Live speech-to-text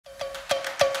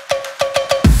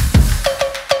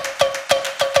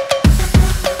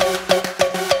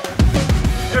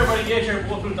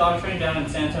Dog Training down in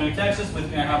San Antonio, Texas.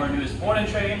 With me I have our newest board and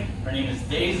train. Her name is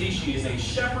Daisy. She is a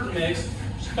shepherd mix.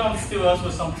 She comes to us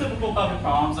with some typical puppy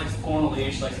problems, likes to pull on a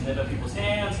leash, likes to nip at people's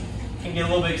hands, can get a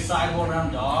little bit excitable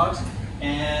around dogs,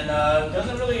 and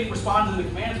doesn't really respond to the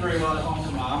commands very well at home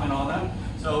to mom and all that.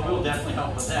 So we will definitely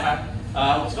help with that.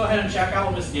 Let's go ahead and check out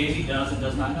what Miss Daisy does and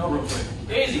does not know real quick.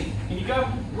 Daisy, can you go?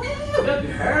 Woo,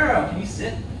 good girl. Can you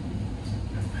sit?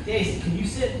 Daisy, can you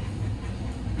sit?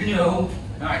 No.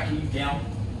 All right, can you down?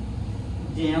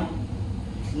 Down?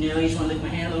 No, you just want to lick my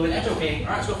hand a little bit. That's okay.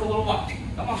 All right, let's go for a little walk.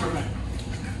 Come on, girlfriend.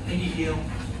 Can you heel?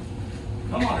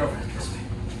 Come on, girlfriend. This way.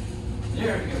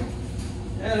 There we go.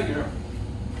 There we go.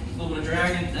 A little bit of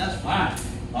dragging. That's fine.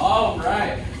 All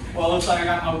right. Well, it looks like I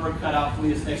got my work cut out for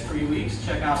me this next 3 weeks.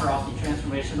 Check out her awesome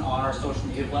transformation on our social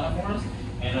media platforms.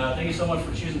 And thank you so much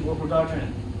for choosing Bulletproof Dog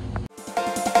Training.